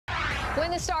When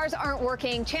the stars aren't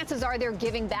working, chances are they're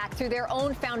giving back through their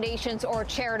own foundations or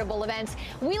charitable events.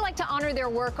 We like to honor their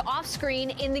work off screen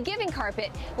in the giving carpet,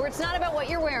 where it's not about what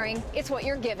you're wearing, it's what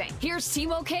you're giving. Here's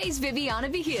Team OK's Viviana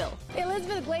Vigil. The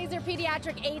Elizabeth Glaser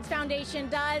Pediatric AIDS Foundation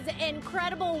does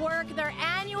incredible work. Their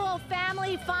annual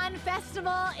Family Fun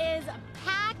Festival is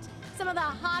packed. Some of the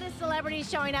hottest celebrities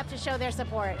showing up to show their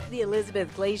support. The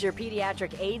Elizabeth Glaser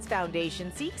Pediatric AIDS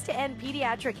Foundation seeks to end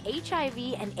pediatric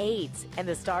HIV and AIDS, and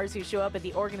the stars who show up at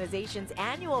the organization's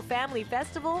annual Family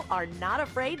Festival are not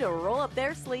afraid to roll up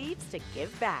their sleeves to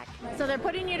give back. So they're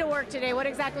putting you to work today. What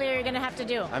exactly are you going to have to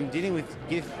do? I'm dealing with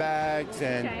gift bags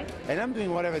and I'm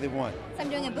doing whatever they want. So I'm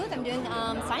doing a booth. I'm doing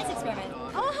science experiment.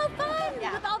 Oh, how fun!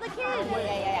 Yeah. With all the kids.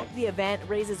 Yeah. The event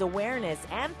raises awareness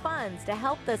and funds to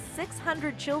help the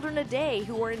 600 children a day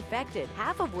who are infected,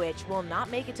 half of which will not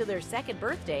make it to their second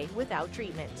birthday without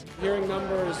treatment. Hearing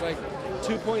numbers like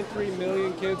 2.3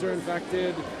 million kids are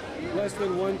infected, less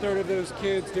than 1/3 of those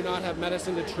kids do not have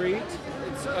medicine to treat.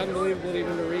 It's unbelievable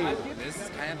even to read. This is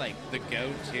kind of like the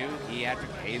go-to pediatric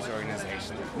AIDS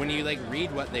organization. When you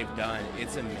read what they've done,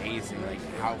 it's amazing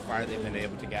how far they've been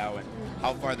able to go and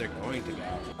how far they're going to go.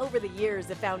 Over the years,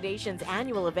 the foundation's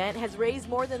annual event has raised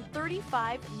more than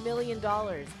 $35 million,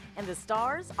 and the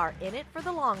stars are in it for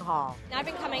the long haul. I've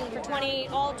been coming for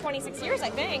all 26 years, I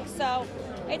think, so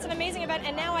it's an amazing event,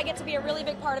 and now I get to be a really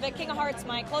big part of it. King of Hearts,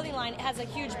 my clothing line, has a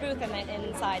huge booth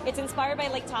inside. It's inspired by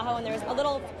Lake Tahoe, and there's a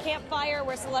little campfire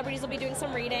where celebrities will be doing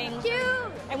some reading. Cute!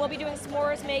 And we'll be doing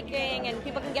s'mores making, and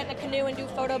people can get in a canoe and do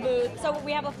photo booths. So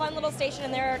we have a fun little station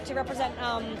in there to represent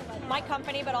my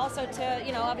company, but also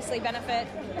to, obviously benefit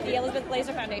the Elizabeth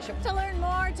Glaser Foundation. To learn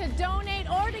more, to donate,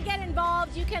 or to get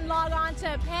involved, you can log on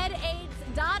to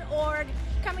pedaids.org.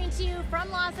 Coming to you from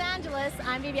Los Angeles,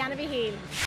 I'm Viviana Vigil.